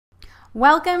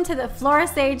Welcome to the Flora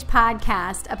Sage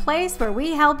Podcast, a place where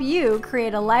we help you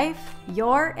create a life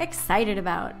you're excited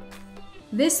about.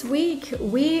 This week,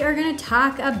 we are going to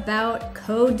talk about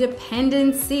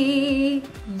codependency.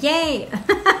 Yay!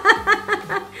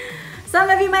 Some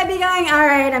of you might be going, all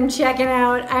right, I'm checking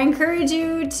out. I encourage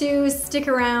you to stick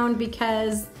around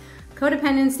because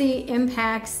codependency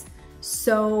impacts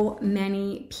so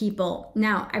many people.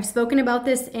 Now, I've spoken about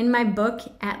this in my book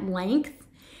at length.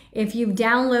 If you've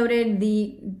downloaded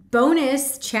the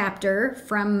bonus chapter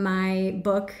from my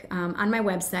book on my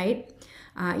website,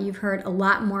 you've heard a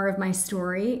lot more of my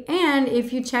story. And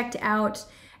if you checked out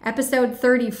episode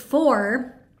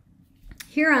 34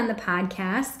 here on the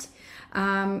podcast,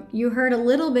 you heard a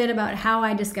little bit about how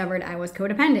I discovered I was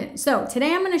codependent. So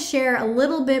today I'm going to share a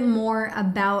little bit more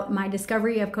about my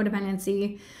discovery of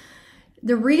codependency,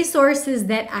 the resources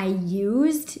that I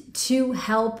used to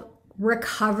help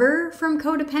recover from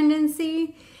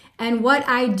codependency, and what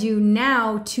I do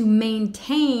now to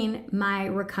maintain my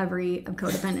recovery of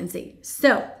codependency.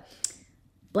 So,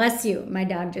 bless you, my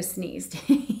dog just sneezed.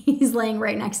 He's laying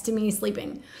right next to me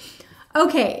sleeping.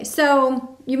 Okay,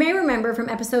 so you may remember from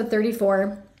episode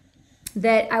 34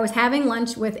 that I was having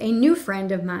lunch with a new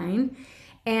friend of mine,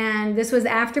 and this was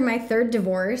after my third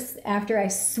divorce, after I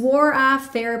swore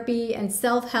off therapy and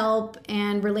self-help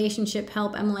and relationship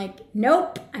help. I'm like,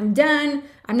 nope, I'm done.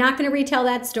 I'm not going to retell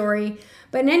that story.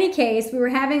 But in any case, we were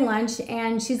having lunch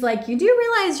and she's like, you do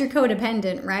realize you're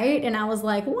codependent, right? And I was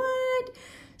like, what?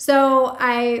 So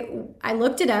I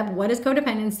looked it up. What is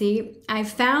codependency? I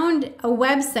found a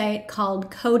website called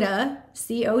Coda,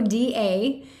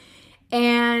 C-O-D-A,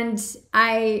 and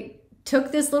I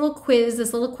took this little quiz,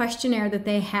 this little questionnaire that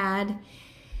they had,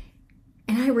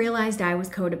 and I realized I was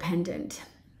codependent.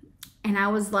 And I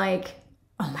was like,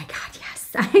 oh my God, yes,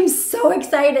 I'm so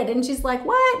excited. And she's like,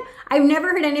 what? I've never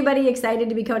heard anybody excited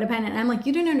to be codependent. And I'm like,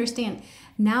 you don't understand.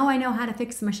 Now I know how to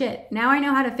fix my shit. Now I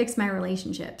know how to fix my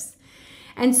relationships.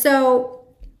 And so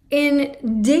in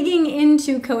digging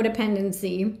into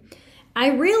codependency, I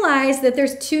realized that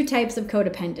there's two types of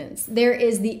codependence. There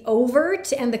is the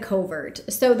overt and the covert.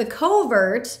 So the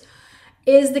covert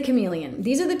is the chameleon.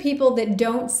 These are the people that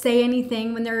don't say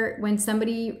anything when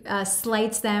somebody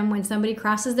slights them, when somebody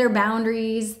crosses their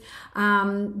boundaries,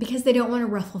 because they don't want to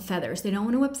ruffle feathers. They don't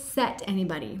want to upset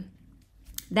anybody.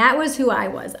 That was who I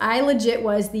was. I legit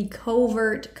was the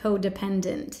covert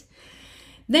codependent.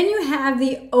 Then you have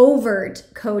the overt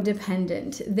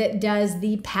codependent that does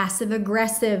the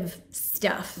passive-aggressive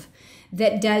stuff,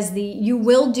 that does the you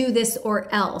will do this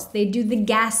or else. They do the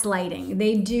gaslighting.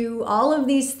 They do all of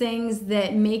these things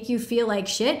that make you feel like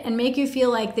shit and make you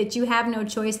feel like that you have no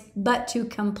choice but to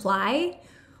comply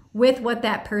with what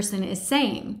that person is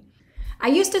saying. I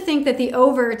used to think that the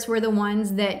overts were the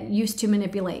ones that used to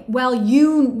manipulate. Well,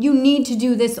 you need to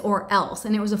do this or else.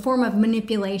 And it was a form of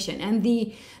manipulation. And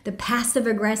the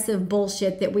passive-aggressive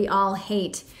bullshit that we all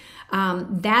hate,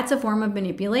 that's a form of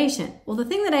manipulation. Well, the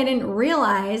thing that I didn't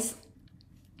realize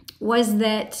was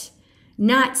that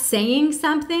not saying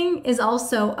something is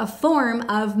also a form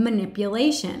of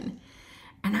manipulation.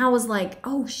 And I was like,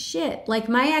 oh shit. Like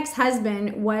my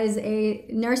ex-husband was a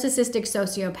narcissistic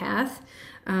sociopath.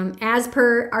 As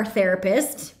per our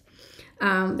therapist,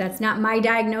 that's not my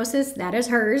diagnosis, that is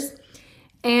hers.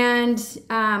 And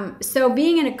so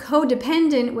being in a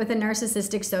codependent with a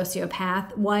narcissistic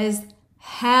sociopath was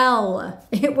hell.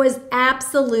 It was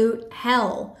absolute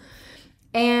hell.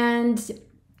 And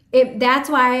that's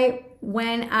why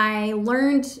when I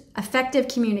learned effective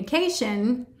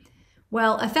communication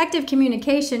with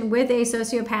a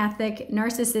sociopathic,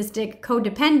 narcissistic,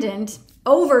 codependent,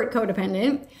 overt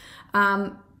codependent,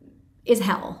 is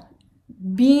hell.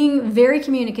 Being very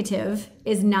communicative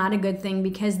is not a good thing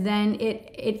because then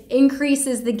it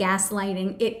increases the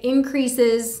gaslighting. It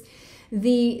increases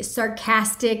the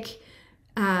sarcastic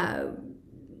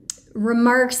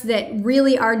remarks that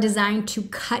really are designed to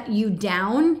cut you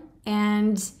down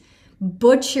and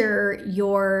butcher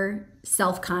your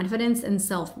self-confidence and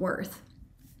self-worth.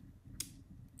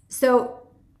 So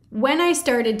when I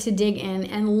started to dig in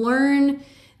and learn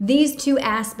these two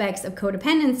aspects of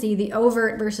codependency, the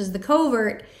overt versus the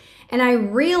covert, and I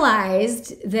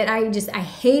realized that I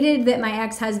hated that my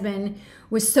ex-husband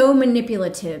was so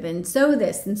manipulative and so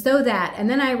this and so that. And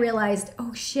then I realized,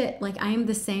 oh shit, like I am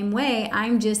the same way.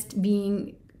 I'm just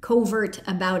being covert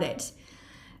about it.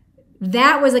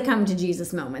 That was a come to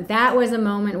Jesus moment. That was a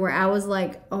moment where I was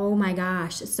like, oh my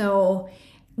gosh. So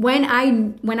when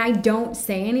I don't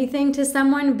say anything to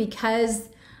someone because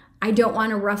I don't want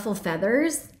to ruffle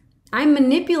feathers, I'm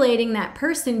manipulating that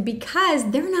person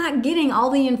because they're not getting all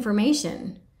the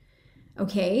information.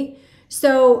 Okay?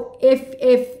 So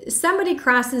if somebody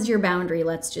crosses your boundary,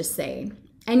 let's just say,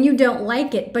 and you don't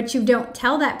like it, but you don't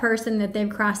tell that person that they've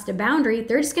crossed a boundary,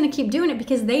 they're just going to keep doing it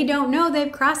because they don't know they've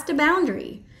crossed a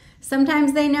boundary.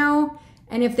 Sometimes they know,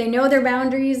 and if they know their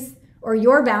boundaries or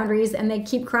your boundaries and they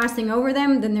keep crossing over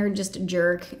them, then they're just a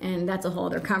jerk, and that's a whole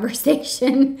other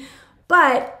conversation.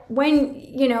 But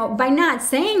when, by not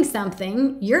saying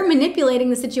something, you're manipulating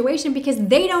the situation because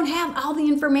they don't have all the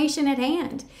information at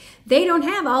hand. They don't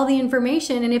have all the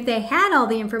information, and if they had all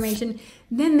the information,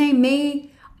 then they may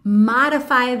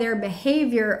modify their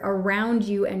behavior around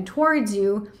you and towards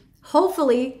you,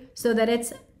 hopefully so that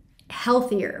it's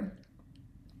healthier.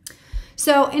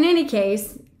 So in any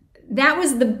case, that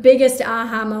was the biggest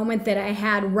aha moment that I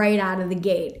had right out of the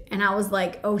gate. And I was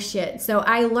like, oh shit. So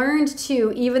I learned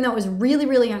to, even though it was really,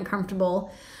 really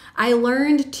uncomfortable, I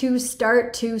learned to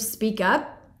start to speak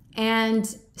up and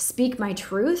speak my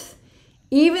truth,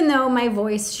 even though my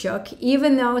voice shook,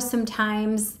 even though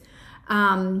sometimes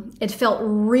it felt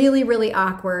really, really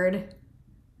awkward.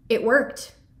 It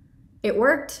worked. It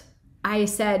worked. I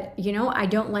said, I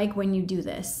don't like when you do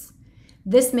this.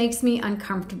 This makes me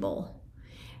uncomfortable.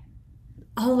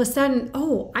 All of a sudden,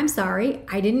 oh, I'm sorry.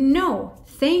 I didn't know.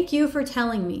 Thank you for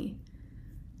telling me.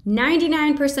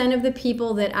 99% of the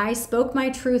people that I spoke my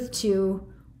truth to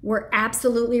were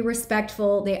absolutely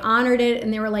respectful. They honored it,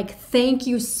 and they were like, thank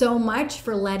you so much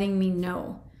for letting me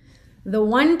know. The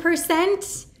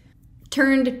 1%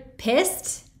 turned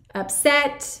pissed,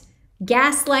 upset,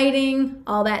 gaslighting,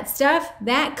 all that stuff.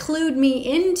 That clued me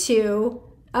into,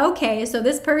 okay, so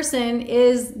this person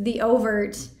is the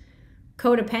overt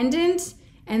codependent,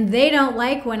 and they don't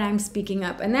like when I'm speaking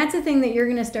up. And that's the thing that you're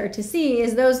going to start to see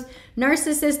is those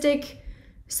narcissistic,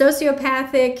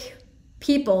 sociopathic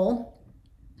people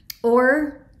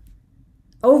or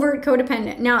overt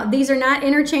codependent. Now, these are not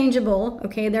interchangeable,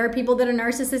 okay? There are people that are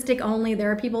narcissistic only.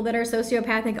 There are people that are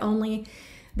sociopathic only.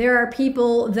 There are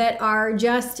people that are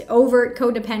just overt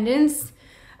codependents.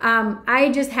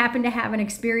 I just happened to have an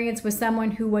experience with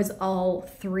someone who was all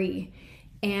three.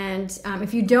 And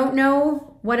if you don't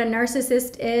know what a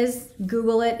narcissist is,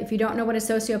 Google it. If you don't know what a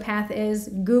sociopath is,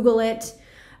 Google it.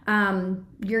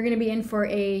 You're going to be in for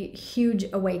a huge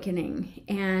awakening.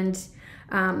 And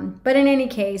but in any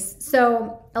case,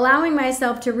 so allowing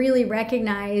myself to really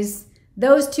recognize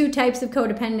those two types of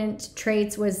codependent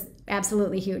traits was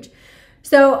absolutely huge.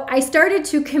 So I started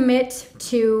to commit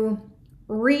to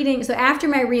reading. So after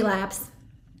my relapse,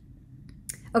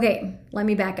 okay, let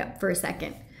me back up for a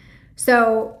second.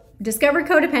 So discovered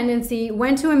codependency,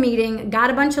 went to a meeting, got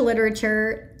a bunch of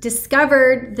literature,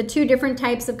 discovered the two different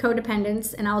types of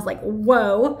codependence, and I was like,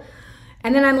 whoa.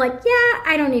 And then I'm like, yeah,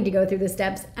 I don't need to go through the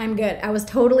steps. I'm good. I was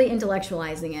totally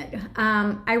intellectualizing it.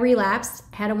 I relapsed,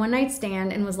 had a one-night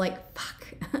stand, and was like, fuck,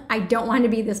 I don't want to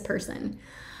be this person.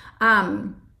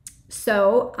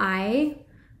 So I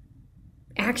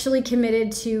actually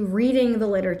committed to reading the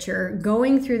literature,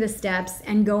 going through the steps,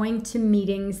 and going to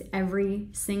meetings every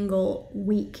single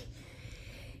week.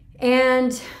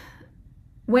 And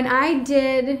when I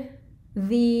did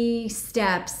the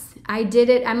steps, I did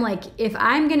it. I'm like, if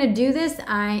I'm going to do this,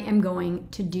 I am going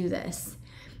to do this.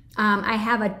 I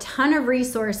have a ton of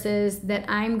resources that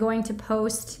I'm going to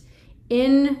post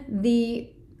in the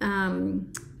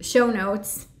show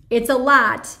notes. It's a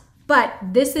lot, but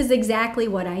this is exactly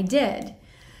what I did.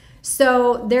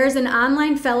 So there's an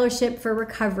online fellowship for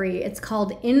recovery. It's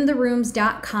called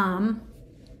intherooms.com.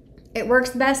 It works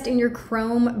best in your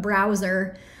Chrome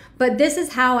browser. But this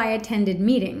is how I attended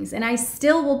meetings. And I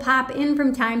still will pop in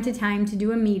from time to time to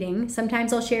do a meeting.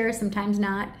 Sometimes I'll share, sometimes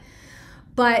not.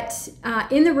 But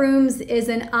In the Rooms is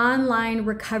an online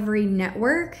recovery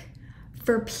network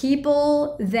for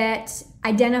people that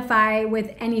identify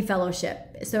with any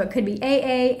fellowship. So it could be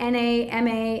AA, NA,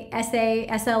 MA, SA,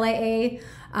 SLAA,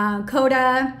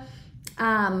 CODA,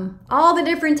 all the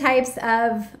different types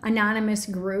of anonymous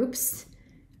groups.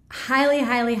 Highly,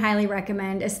 highly, highly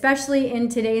recommend, especially in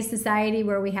today's society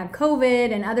where we have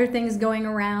COVID and other things going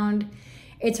around.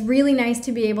 It's really nice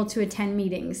to be able to attend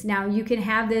meetings. Now, you can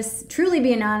have this truly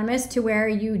be anonymous to where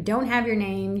you don't have your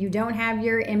name, you don't have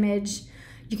your image.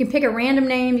 You can pick a random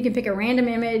name, you can pick a random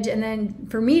image, and then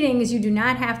for meetings, you do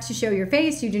not have to show your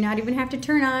face. You do not even have to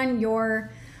turn on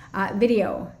your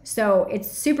video. So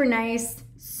it's super nice,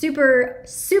 super,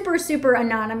 super, super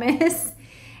anonymous.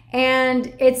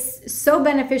 And it's so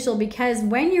beneficial because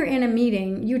when you're in a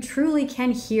meeting, you truly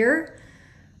can hear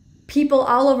people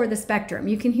all over the spectrum.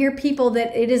 You can hear people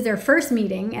that it is their first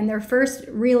meeting and their first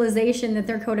realization that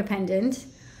they're codependent.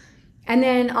 And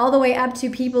then all the way up to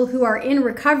people who are in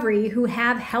recovery, who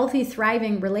have healthy,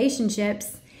 thriving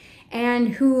relationships and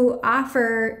who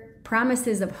offer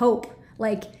promises of hope,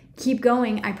 like, keep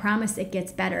going, I promise it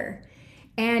gets better.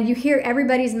 And you hear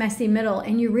everybody's messy middle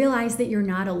and you realize that you're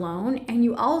not alone. And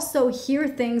you also hear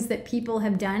things that people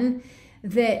have done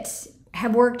that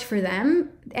have worked for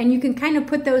them. And you can kind of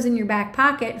put those in your back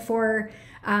pocket for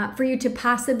you to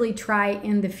possibly try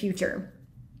in the future.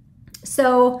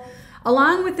 So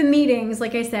along with the meetings,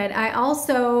 like I said, I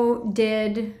also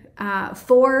did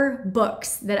 4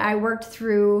 books that I worked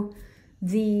through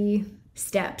the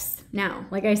steps. Now,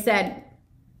 like I said,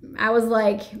 I was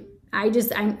like,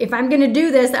 if I'm going to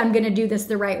do this, I'm going to do this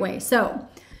the right way. So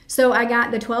I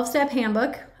got the 12-step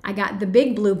handbook. I got the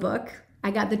big blue book.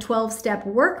 I got the 12-step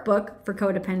workbook for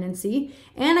codependency.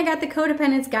 And I got the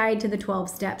Codependence Guide to the 12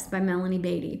 Steps by Melody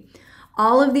Beattie.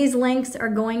 All of these links are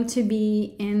going to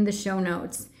be in the show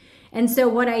notes. And so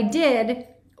what I did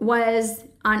was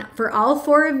for all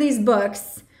 4 of these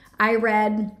books, I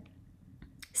read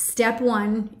step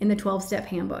 1 in the 12-step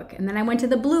handbook. And then I went to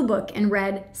the blue book and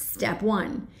read step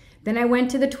 1. Then I went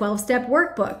to the 12-step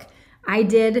workbook. I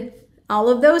did all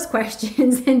of those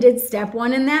questions and did step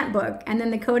 1 in that book. And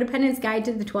then the Codependence Guide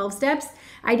to the 12 Steps,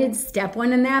 I did step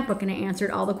 1 in that book and I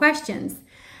answered all the questions.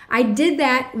 I did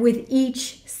that with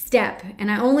each step, and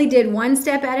I only did 1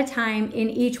 step at a time in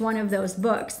each one of those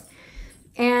books.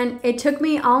 And it took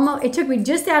me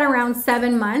just at around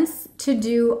 7 months to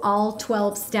do all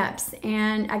 12 steps.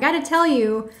 And I got to tell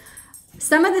you,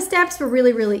 some of the steps were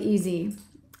really, really easy.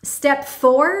 Step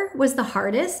 4 was the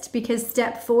hardest because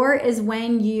step 4 is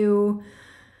when you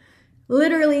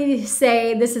literally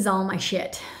say, this is all my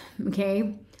shit,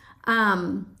 okay?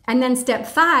 And then step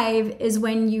 5 is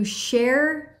when you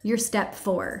share your step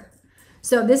 4.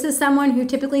 So this is someone who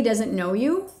typically doesn't know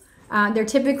you. They're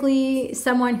typically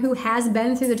someone who has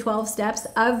been through the 12 steps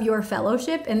of your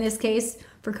fellowship, in this case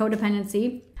for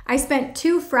codependency. I spent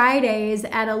 2 Fridays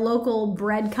at a local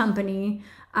bread company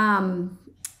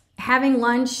having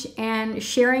lunch and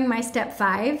sharing my step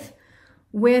 5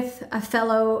 with a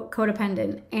fellow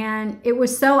codependent. And it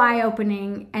was so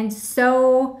eye-opening and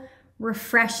so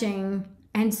refreshing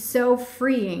and so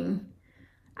freeing.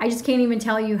 I just can't even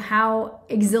tell you how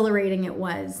exhilarating it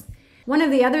was. One of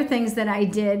the other things that I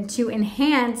did to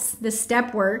enhance the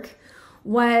step work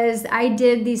was I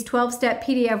did these 12-step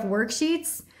PDF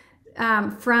worksheets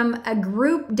from a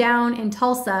group down in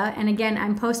Tulsa. And again,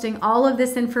 I'm posting all of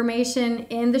this information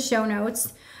in the show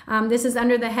notes. This is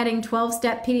under the heading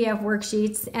 12-step PDF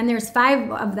worksheets, and there's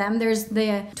 5 of them. There's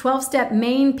the 12-step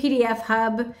main PDF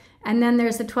hub, and then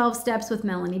there's the 12 steps with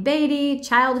Melody Beattie,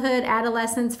 childhood,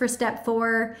 adolescence for step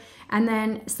 4, and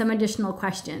then some additional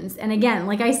questions. And again,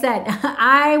 like I said,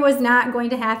 I was not going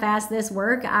to half-ass this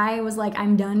work. I was like,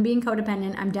 I'm done being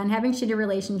codependent. I'm done having shitty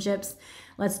relationships.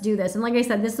 Let's do this. And like I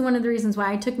said, this is one of the reasons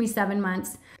why it took me 7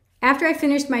 months. After I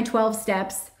finished my 12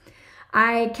 steps,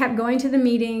 I kept going to the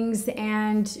meetings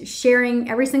and sharing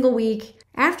every single week.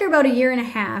 After about 1.5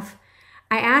 years,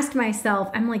 I asked myself,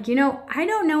 I'm like, I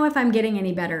don't know if I'm getting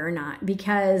any better or not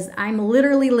because I'm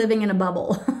literally living in a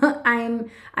bubble.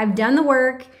 I've done the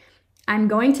work, I'm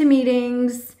going to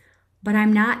meetings, but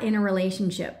I'm not in a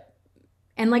relationship.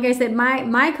 And like I said,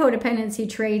 my codependency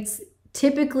traits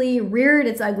typically reared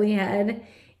its ugly head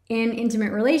in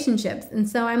intimate relationships. And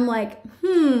so I'm like,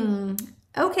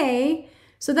 okay.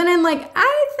 So then I'm like,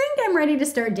 I think I'm ready to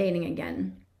start dating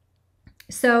again.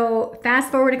 So fast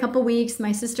forward a couple weeks,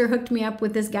 my sister hooked me up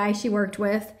with this guy she worked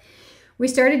with. We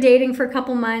started dating for a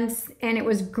couple months and it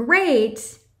was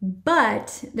great,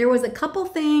 but there was a couple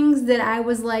things that I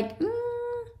was like,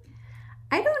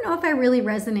 I don't know if I really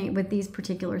resonate with these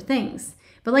particular things.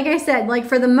 But like I said, like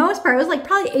for the most part, it was like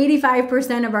probably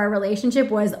 85% of our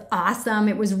relationship was awesome.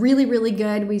 It was really, really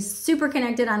good. We super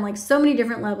connected on like so many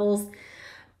different levels.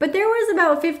 But there was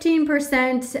about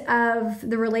 15% of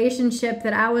the relationship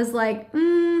that I was like,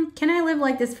 can I live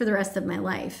like this for the rest of my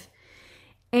life?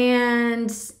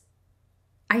 And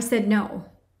I said no.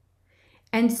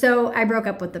 And so I broke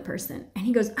up with the person. And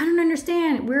he goes, I don't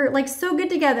understand. We're like so good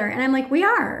together. And I'm like, we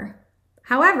are.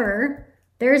 However,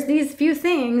 there's these few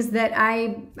things that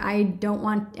I don't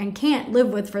want and can't live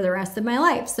with for the rest of my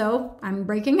life. So I'm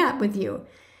breaking up with you.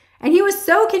 And he was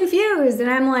so confused. And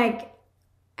I'm like,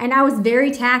 and I was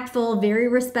very tactful, very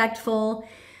respectful,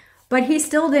 but he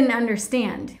still didn't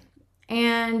understand.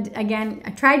 And again,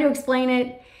 I tried to explain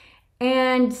it,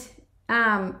 and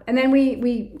then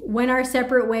we went our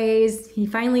separate ways. He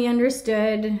finally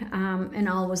understood, and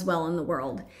all was well in the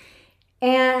world.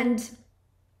 And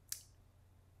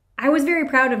I was very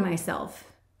proud of myself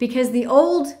because the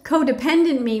old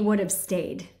codependent me would have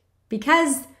stayed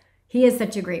because he is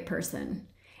such a great person.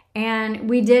 And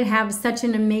we did have such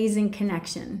an amazing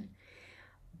connection.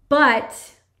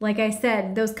 But like I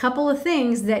said, those couple of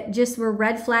things that just were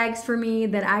red flags for me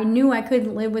that I knew I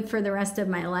couldn't live with for the rest of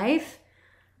my life,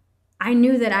 I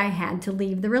knew that I had to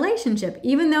leave the relationship.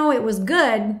 Even though it was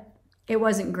good, it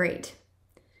wasn't great.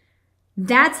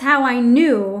 That's how I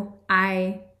knew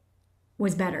I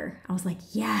was better. I was like,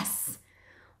 yes.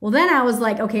 Well, then I was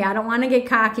like, okay, I don't want to get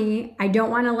cocky. I don't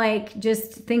want to like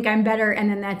just think I'm better and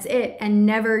then that's it and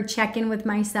never check in with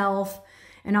myself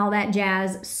and all that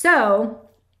jazz. So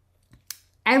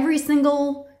every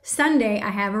single Sunday,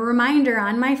 I have a reminder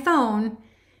on my phone.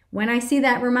 When I see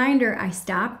that reminder, I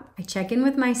stop, I check in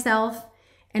with myself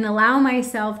and allow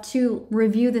myself to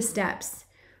review the steps,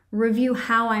 review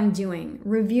how I'm doing,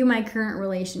 review my current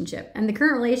relationship. And the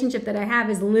current relationship that I have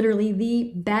is literally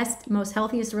the best, most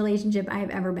healthiest relationship I have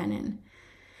ever been in.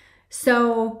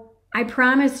 So I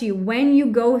promise you, when you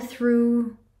go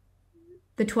through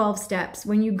the 12 steps,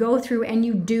 when you go through and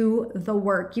you do the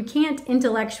work, you can't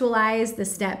intellectualize the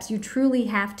steps. You truly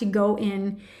have to go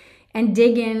in and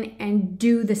dig in and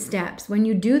do the steps. When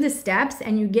you do the steps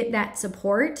and you get that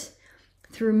support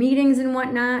through meetings and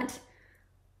whatnot,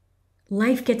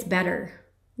 life gets better.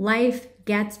 Life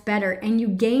gets better. And you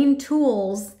gain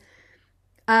tools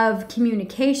of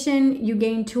communication. You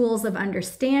gain tools of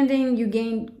understanding. You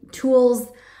gain tools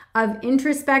of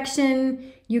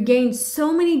introspection. You gain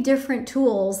so many different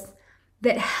tools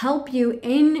that help you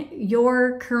in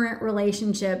your current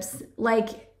relationships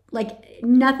like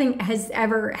nothing has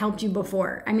ever helped you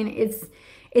before. I mean,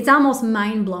 it's almost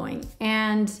mind-blowing.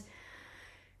 And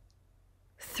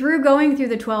through going through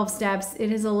the 12 steps, it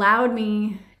has allowed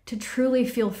me to truly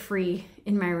feel free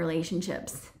in my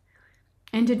relationships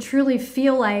and to truly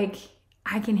feel like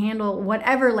I can handle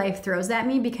whatever life throws at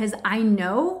me because I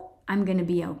know I'm going to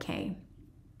be okay.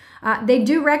 They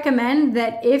do recommend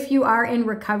that if you are in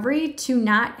recovery to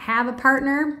not have a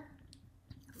partner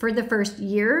for the first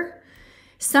year.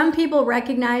 Some people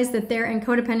recognize that they're in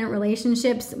codependent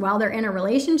relationships while they're in a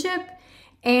relationship.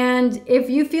 And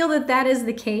if you feel that that is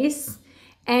the case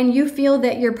and you feel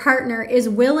that your partner is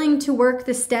willing to work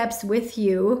the steps with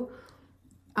you,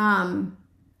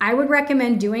 I would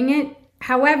recommend doing it.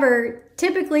 However,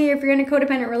 typically if you're in a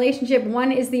codependent relationship,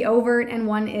 one is the overt and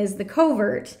one is the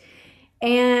covert.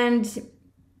 And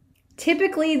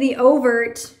typically the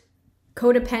overt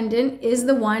codependent is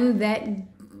the one that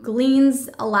gleans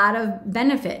a lot of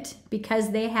benefit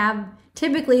because they have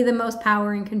typically the most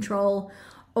power and control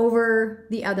over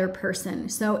the other person.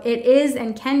 So it is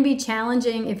and can be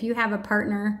challenging if you have a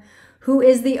partner who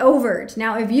is the overt.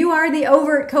 Now, if you are the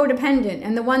overt codependent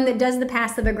and the one that does the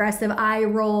passive aggressive eye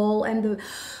roll and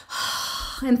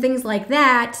things like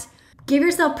that, give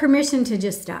yourself permission to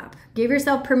just stop. Give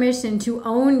yourself permission to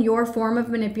own your form of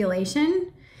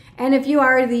manipulation. And if you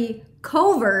are the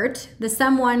covert, the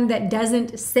someone that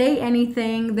doesn't say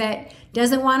anything, that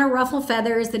doesn't want to ruffle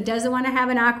feathers, that doesn't want to have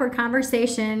an awkward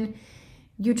conversation,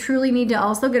 you truly need to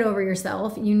also get over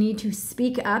yourself. You need to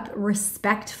speak up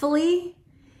respectfully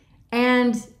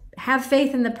and have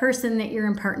faith in the person that you're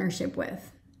in partnership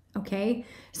with. Okay?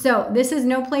 So this is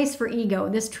no place for ego.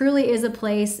 This truly is a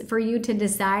place for you to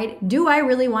decide, do I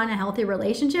really want a healthy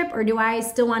relationship or do I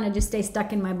still want to just stay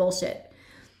stuck in my bullshit?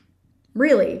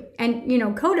 Really. And,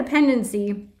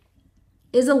 codependency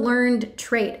is a learned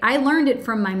trait. I learned it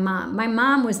from my mom. My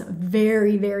mom was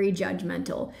very, very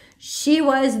judgmental. She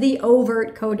was the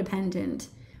overt codependent.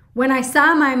 When I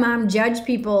saw my mom judge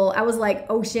people, I was like,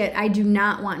 oh shit, I do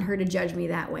not want her to judge me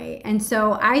that way. And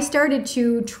so I started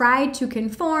to try to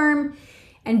conform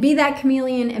and be that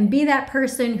chameleon and be that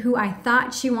person who I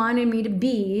thought she wanted me to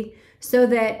be so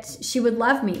that she would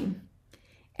love me.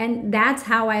 And that's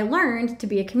how I learned to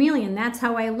be a chameleon. That's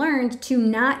how I learned to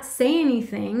not say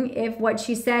anything if what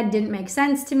she said didn't make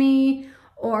sense to me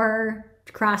or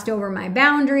crossed over my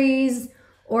boundaries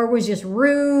or was just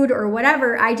rude or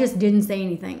whatever. I just didn't say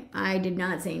anything. I did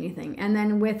not say anything. And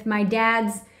then with my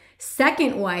dad's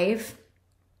second wife,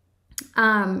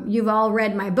 you've all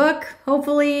read my book.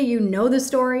 Hopefully you know the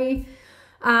story.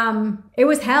 It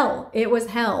was hell. It was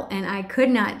hell. And I could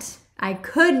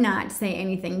not say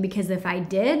anything because if I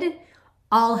did,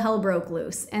 all hell broke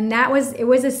loose. And it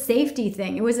was a safety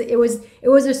thing. It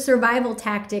was a survival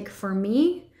tactic for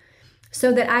me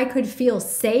so that I could feel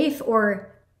safe or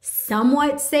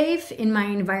somewhat safe in my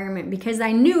environment because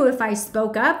I knew if I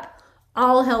spoke up,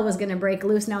 all hell was going to break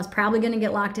loose and I was probably going to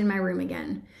get locked in my room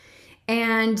again.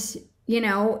 And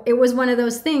it was one of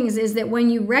those things is that when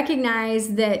you recognize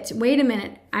that, wait a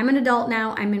minute, I'm an adult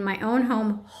now, I'm in my own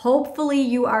home. Hopefully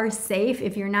you are safe.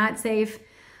 If you're not safe,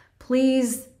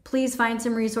 please find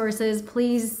some resources.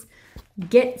 Please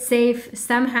get safe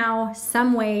somehow,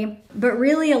 some way, but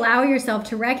really allow yourself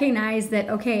to recognize that,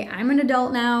 okay, I'm an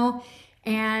adult now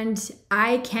and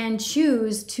I can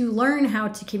choose to learn how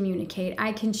to communicate.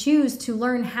 I can choose to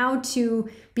learn how to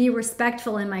be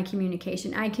respectful in my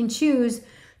communication. I can choose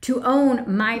to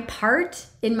own my part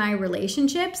in my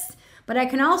relationships, but I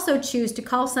can also choose to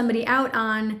call somebody out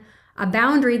on a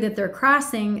boundary that they're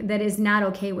crossing that is not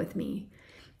okay with me.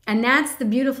 And that's the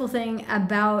beautiful thing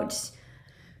about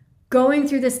going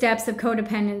through the steps of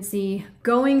codependency,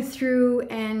 going through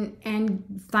and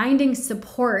finding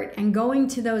support and going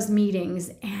to those meetings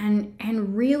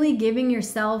and really giving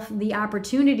yourself the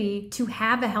opportunity to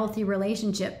have a healthy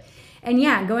relationship. And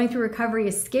yeah, going through recovery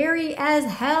is scary as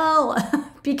hell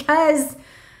because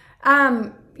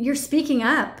you're speaking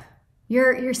up.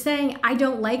 You're saying, I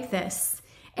don't like this.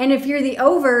 And if you're the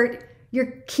overt,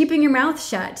 you're keeping your mouth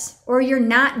shut, or you're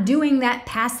not doing that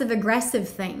passive aggressive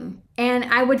thing. And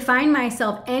I would find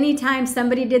myself anytime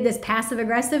somebody did this passive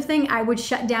aggressive thing, I would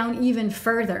shut down even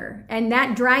further. And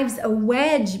that drives a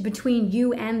wedge between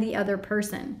you and the other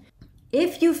person.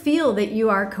 If you feel that you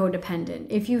are codependent,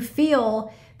 if you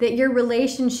feel that your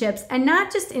relationships, and not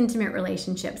just intimate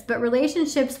relationships, but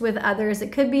relationships with others,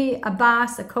 it could be a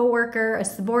boss, a coworker, a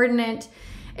subordinate,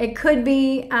 it could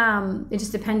be, it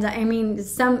just depends. I mean,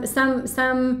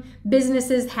 some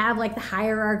businesses have like the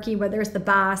hierarchy, whether it's the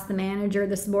boss, the manager,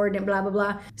 the subordinate, blah, blah,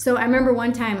 blah. So I remember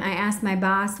one time I asked my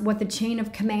boss what the chain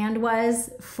of command was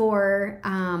for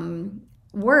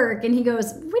work. And he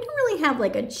goes, we don't really have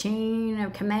like a chain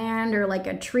of command or like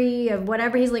a tree of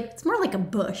whatever. He's like, it's more like a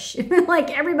bush.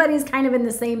 Like everybody's kind of in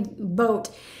the same boat.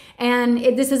 And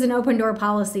this is an open door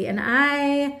policy. And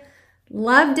I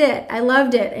loved it. I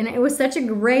loved it. And it was such a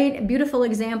great, beautiful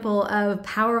example of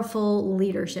powerful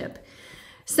leadership.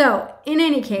 So in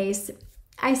any case,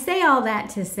 I say all that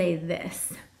to say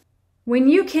this. When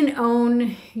you can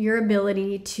own your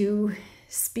ability to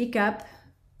speak up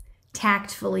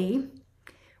tactfully,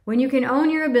 when you can own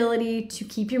your ability to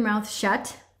keep your mouth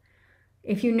shut,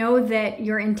 if you know that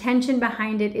your intention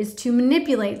behind it is to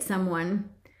manipulate someone,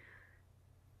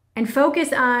 and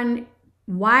focus on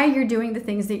why you're doing the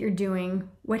things that you're doing,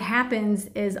 what happens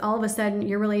is all of a sudden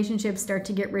your relationships start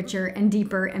to get richer and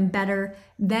deeper and better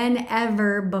than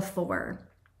ever before.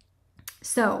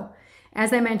 So,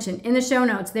 as I mentioned in the show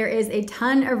notes, there is a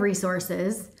ton of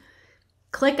resources.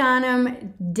 Click on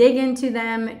them, dig into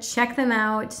them, check them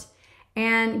out,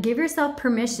 and give yourself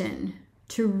permission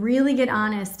to really get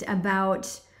honest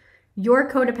about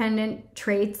your codependent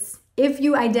traits. If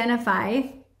you identify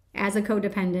as a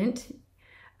codependent,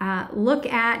 look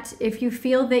at if you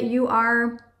feel that you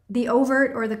are the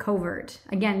overt or the covert.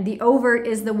 Again, the overt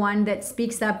is the one that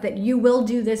speaks up that you will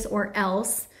do this or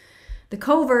else. The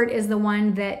covert is the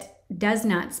one that does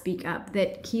not speak up,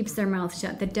 that keeps their mouth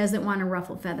shut, that doesn't want to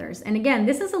ruffle feathers. And again,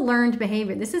 this is a learned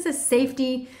behavior. This is a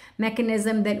safety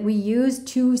mechanism that we use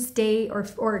to stay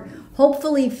or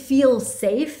hopefully feel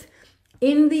safe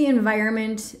in the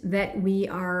environment that we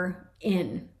are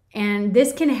in. And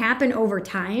this can happen over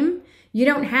time. You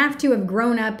don't have to have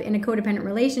grown up in a codependent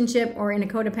relationship or in a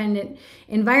codependent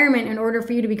environment in order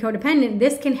for you to be codependent.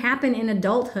 This can happen in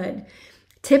adulthood.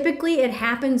 Typically, it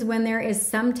happens when there is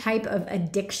some type of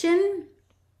addiction.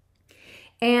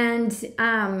 And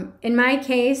in my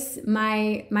case,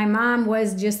 my mom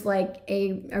was just like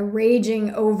a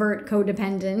raging, overt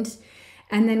codependent.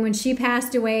 And then when she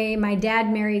passed away, my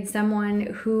dad married someone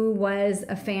who was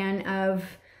a fan of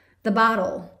the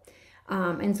bottle.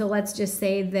 And so let's just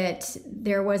say that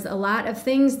there was a lot of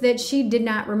things that she did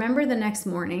not remember the next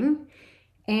morning.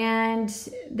 And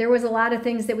there was a lot of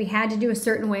things that we had to do a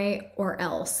certain way or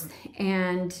else.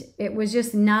 And it was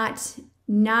just not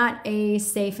a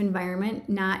safe environment,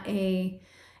 not an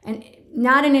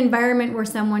environment where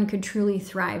someone could truly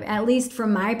thrive, at least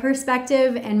from my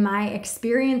perspective and my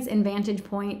experience and vantage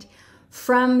point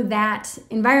from that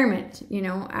environment. You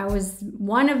know, I was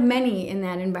one of many in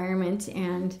that environment.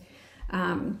 And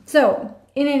so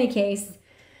in any case,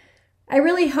 I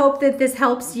really hope that this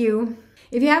helps you.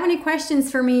 If you have any questions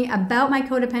for me about my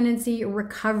codependency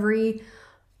recovery,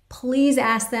 please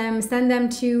ask them. Send them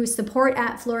to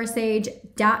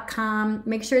support@florasage.com.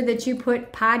 Make sure that you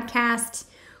put podcast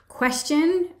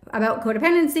question about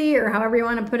codependency or however you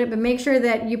want to put it, but make sure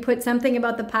that you put something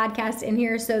about the podcast in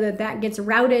here so that that gets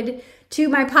routed to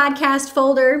my podcast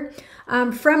folder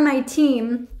from my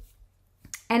team.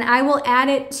 And I will add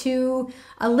it to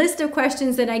a list of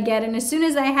questions that I get. And as soon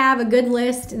as I have a good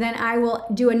list, then I will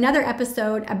do another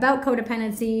episode about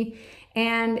codependency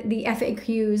and the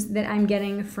FAQs that I'm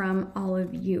getting from all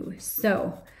of you.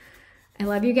 So I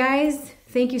love you guys.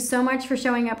 Thank you so much for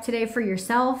showing up today for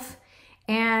yourself.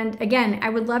 And again, I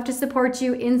would love to support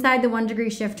you inside the 1 Degree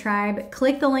Shift Tribe.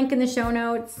 Click the link in the show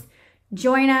notes.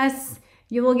 Join us.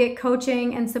 You will get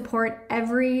coaching and support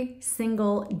every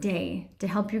single day to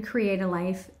help you create a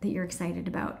life that you're excited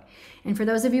about. And for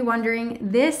those of you wondering,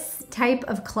 this type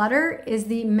of clutter is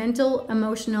the mental,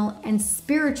 emotional, and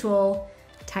spiritual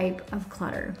type of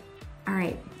clutter. All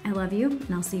right, I love you,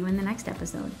 and I'll see you in the next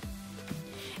episode.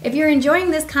 If you're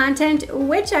enjoying this content,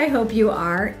 which I hope you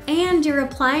are, and you're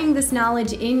applying this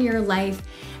knowledge in your life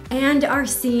and are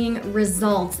seeing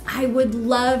results, I would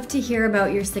love to hear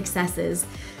about your successes.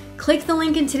 Click the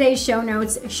link in today's show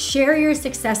notes, share your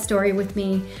success story with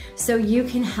me so you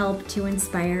can help to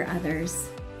inspire others.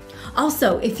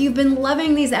 Also, if you've been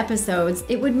loving these episodes,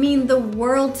 it would mean the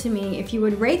world to me if you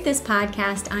would rate this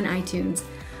podcast on iTunes.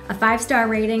 A 5-star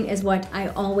rating is what I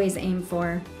always aim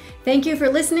for. Thank you for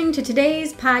listening to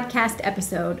today's podcast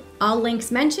episode. All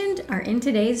links mentioned are in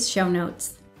today's show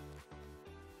notes.